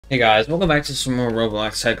Hey guys, welcome back to some more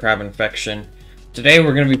Roblox Headcrab Infection. Today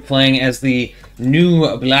we're going to be playing as the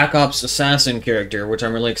new Black Ops Assassin character, which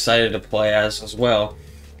I'm really excited to play as well.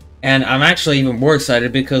 And I'm actually even more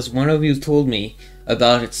excited because one of you told me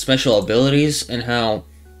about its special abilities and how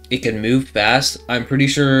it can move fast. I'm pretty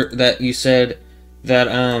sure that you said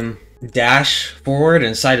that dash forward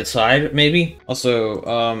and side to side, maybe? Also,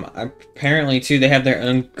 apparently too, they have their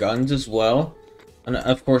own guns as well. And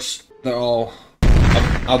of course, they're all...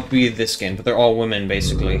 I'll be this skin, but they're all women,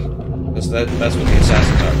 basically. That's what the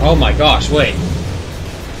assassins are. Oh my gosh, wait!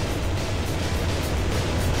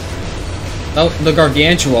 Oh, the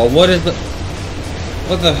Gargantua. What is the...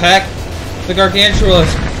 What the heck? The Gargantua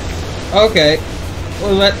is... Okay.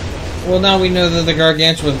 Well, now we know that the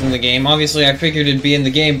Gargantua is in the game. Obviously, I figured it'd be in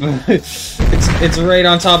the game, but it's right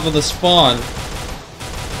on top of the spawn.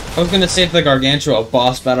 I was gonna save the Gargantua a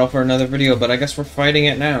boss battle for another video, but I guess we're fighting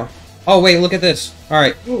it now. Oh, wait, look at this.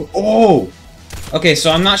 Alright. Oh! Okay, so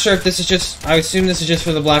I'm not sure if this is just... I assume this is just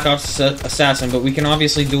for the Black Ops Assassin, but we can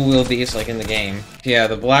obviously dual wield these, like, in the game. Yeah,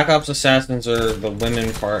 the Black Ops Assassins are the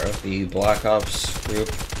women part of the Black Ops group,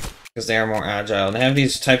 because they are more agile. And they have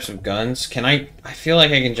these types of guns. I feel like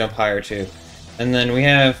I can jump higher, too. And then we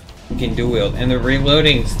can dual wield. And the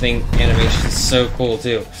reloading thing animation is so cool,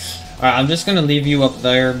 too. Alright, I'm just gonna leave you up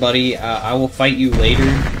there, buddy. I will fight you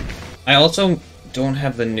later. I also... don't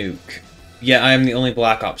have the nuke. Yeah, I am the only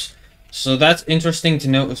Black Ops. So that's interesting to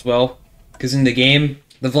note as well, because in the game,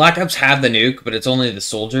 the Black Ops have the nuke, but it's only the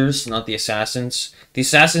soldiers, not the assassins. The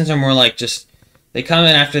assassins are more like just, they come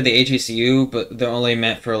in after the HECU, but they're only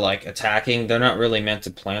meant for like attacking. They're not really meant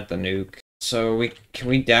to plant the nuke. So can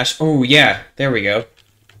we dash? Oh yeah, there we go.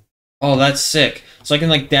 Oh, that's sick. So I can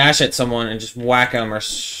like dash at someone and just whack them, or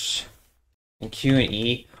and Q and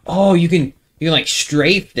E. Oh, you can like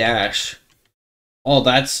strafe dash. Oh,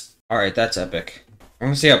 that's... Alright, that's epic. I'm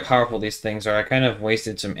gonna see how powerful these things are. I kind of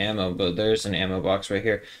wasted some ammo, but there's an ammo box right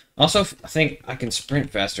here. Also, I think I can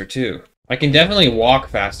sprint faster, too. I can definitely walk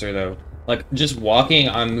faster, though. Like, just walking,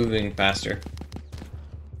 I'm moving faster.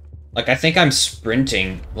 Like, I think I'm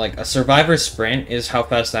sprinting. Like, a survivor sprint is how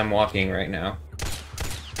fast I'm walking right now.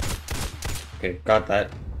 Okay, got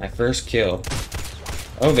that. My first kill.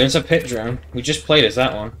 Oh, there's a pit drone. We just played as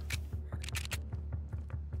that one.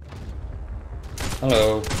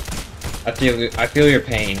 Hello. I feel your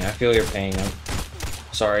pain. I feel your pain. I'm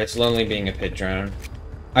sorry, it's lonely being a pit drone.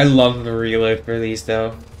 I love the reload for these,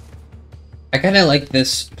 though. I kind of like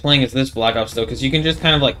this, playing as this Black Ops, though, because you can just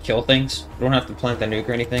kind of, like, kill things. You don't have to plant the nuke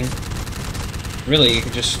or anything. Really, you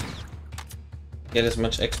can just get as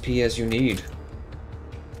much XP as you need.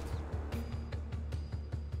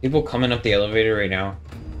 People coming up the elevator right now.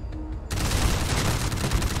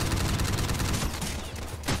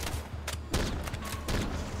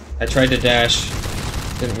 I tried to dash,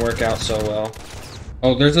 didn't work out so well.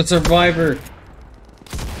 Oh, there's a survivor!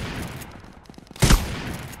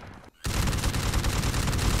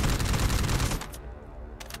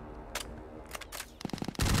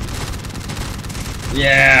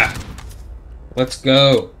 Yeah! Let's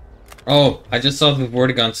go! Oh, I just saw the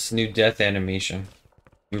Vortigaunt's new death animation.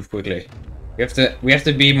 Move quickly. We have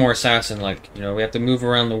to be more assassin-like, you know, we have to move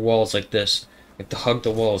around the walls like this. We have to hug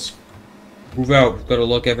the walls. Move out, we've got to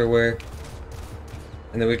look everywhere.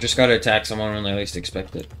 And then we've just got to attack someone when they least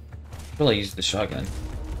expect it. I'll probably use the shotgun.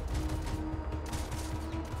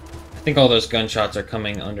 I think all those gunshots are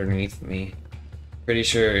coming underneath me. Pretty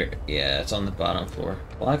sure, yeah, it's on the bottom floor.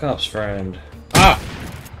 Black Ops friend. Ah!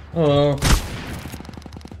 Hello.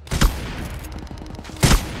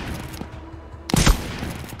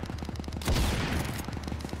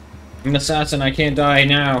 I'm an assassin, I can't die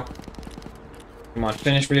now. Come on,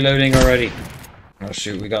 finish reloading already. Oh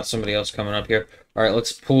shoot, we got somebody else coming up here. Alright,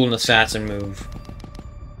 let's pull an assassin move.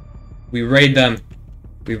 We raid them.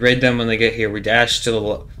 We raid them when they get here. We dash to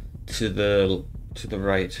the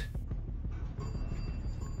right.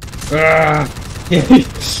 Ah!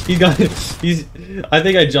 I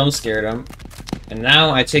think I jump scared him. And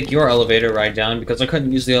now I take your elevator ride down because I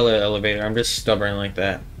couldn't use the other elevator. I'm just stubborn like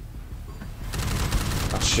that.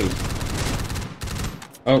 Oh shoot.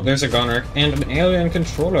 Oh, there's a gunner and an alien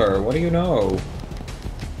controller. What do you know?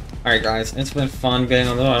 Alright, guys. It's been fun getting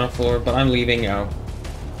on the bottom floor, but I'm leaving now.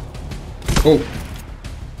 Oh.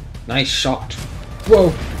 Nice shot. Whoa.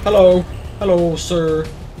 Hello. Hello, sir.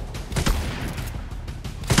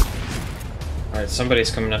 Alright,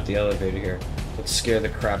 somebody's coming up the elevator here. Let's scare the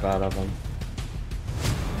crap out of them.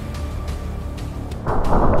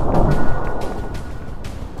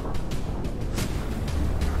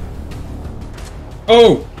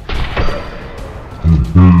 Oh!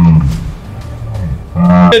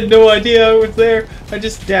 I had no idea I was there. I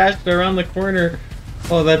just dashed around the corner.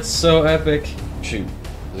 Oh, that's so epic. Shoot.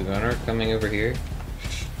 The gunner coming over here.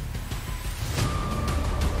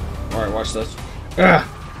 Alright, watch this. Ah!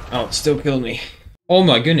 Oh, it still killed me. Oh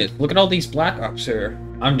my goodness, look at all these Black Ops here.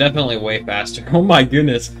 I'm definitely way faster. Oh my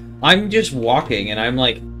goodness. I'm just walking and I'm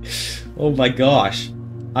like... Oh my gosh.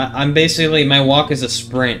 I'm basically... My walk is a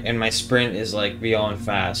sprint and my sprint is like beyond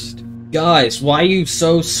fast. Guys, why are you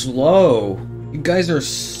so slow? You guys are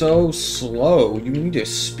so slow. You need to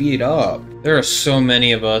speed up. There are so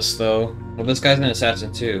many of us though. Well, this guy's an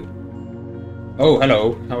assassin too. Oh,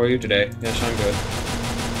 hello. How are you today? Yes, I'm good.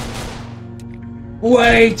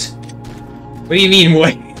 Wait! What do you mean,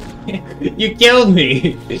 wait? You killed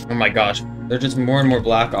me! Oh my gosh. There's just more and more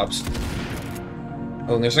Black Ops.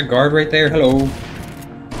 Oh, and there's a guard right there. Hello.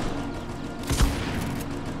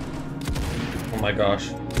 Oh my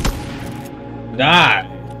gosh. Die!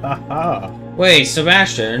 Haha. Wait,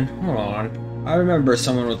 Sebastian? Hold on. I remember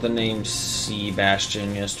someone with the name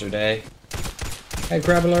Sebastian yesterday. Hey,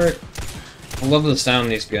 grab alert! I love the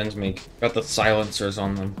sound these guns make. Got the silencers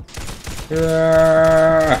on them.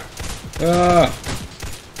 Why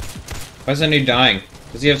is that dude dying?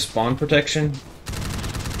 Does he have spawn protection?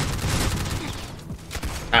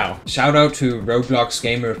 Ow. Shout out to Roblox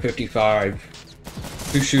Gamer 55.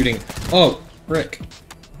 Who's shooting? Oh, frick.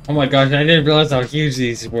 Oh my gosh, I didn't realize how huge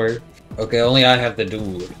these were. Okay, only I have the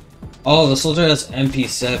duel. Oh, the soldier has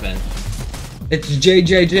MP7. It's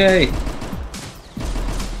JJJ!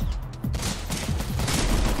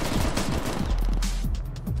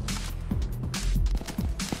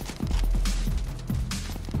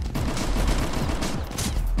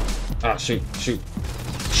 Ah, shoot, shoot,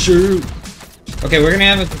 shoot! Okay, we're gonna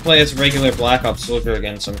have to play as regular Black Ops soldier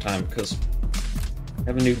again sometime, because I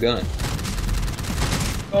have a new gun.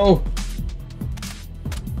 Oh!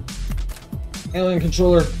 Alien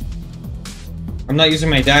controller. I'm not using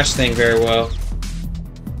my dash thing very well.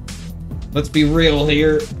 Let's be real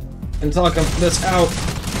here and talk this out.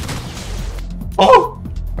 Oh!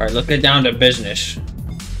 Alright, let's get down to business.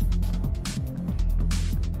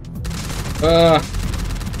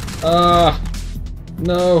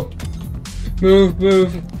 No. Move,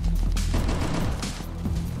 move.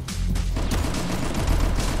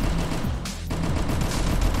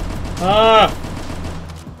 Ah!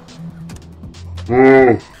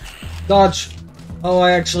 Dodge. Oh,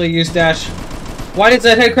 I actually used dash. Why does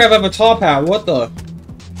that headcrab have a top hat? What the?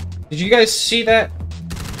 Did you guys see that?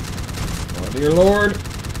 Oh dear lord.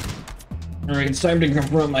 Alright, it's time to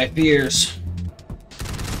confront my fears.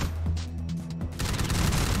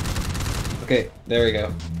 Okay, there we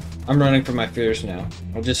go. I'm running from my fears now.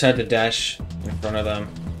 I just had to dash in front of them.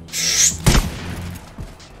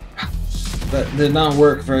 That did not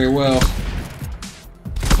work very well.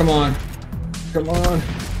 Come on. Come on.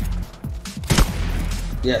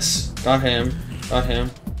 Yes. Got him. Got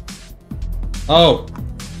him. Oh.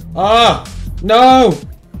 Ah! No!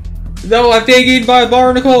 No, I'm being eaten by a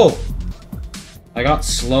barnacle! I got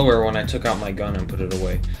slower when I took out my gun and put it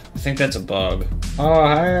away. I think that's a bug. Oh,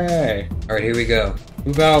 hey! Alright, here we go.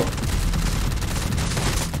 Move out.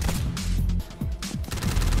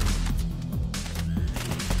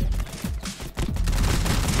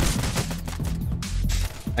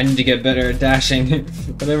 I need to get better at dashing.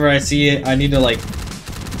 Whenever I see it, I need to like...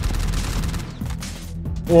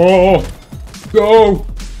 Oh! Go!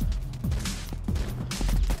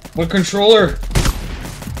 What controller?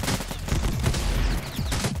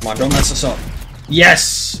 Come on, don't mess us up.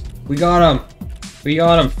 Yes! We got him! We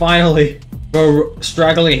got him, finally! Bro,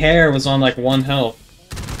 straggly hair was on like 1 health.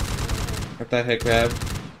 Got that head crab.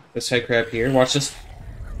 This head crab here. Watch this.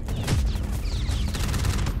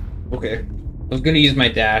 Okay. I was gonna use my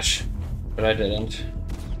dash, but I didn't.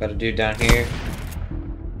 Got a dude down here.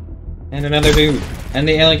 And another dude. And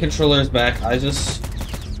the alien controller is back. I just...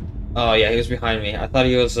 Oh yeah, he was behind me. I thought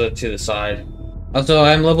he was to the side. Also,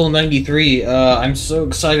 I'm level 93. I'm so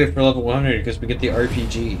excited for level 100 because we get the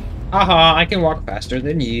RPG. Haha, I can walk faster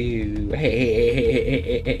than you.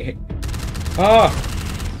 Hey. Ah!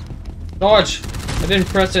 Dodge! I didn't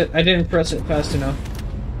press it. I didn't press it fast enough.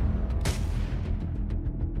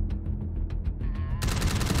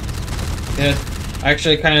 Yeah, I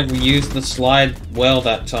actually kind of used the slide well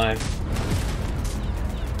that time.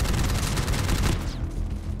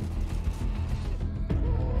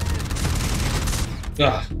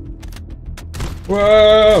 Ugh.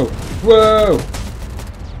 Whoa! Whoa!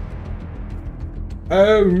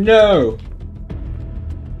 Oh no!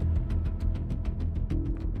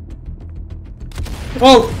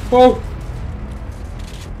 Oh! Oh!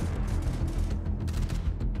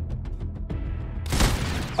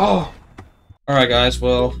 Oh! Alright guys,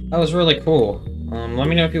 well, that was really cool. Let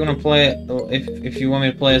me know if you want to play it, if you want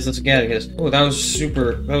me to play this again, because, oh, that was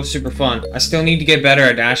super fun. I still need to get better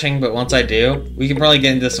at dashing, but once I do, we can probably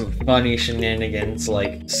get into some funny shenanigans,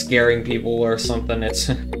 like scaring people or something. It's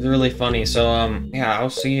really funny. So, yeah, I'll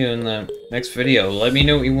see you in the next video. Let me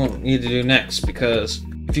know what you want me to do next, because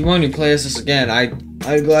if you want me to play this again,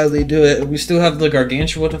 I'd gladly do it. We still have the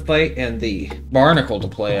Gargantua to fight and the Barnacle to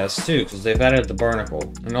play as too, because they've added the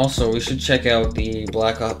Barnacle. And also, we should check out the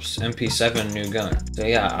Black Ops MP7 new gun. So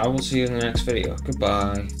yeah, I will see you in the next video.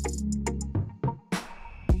 Goodbye.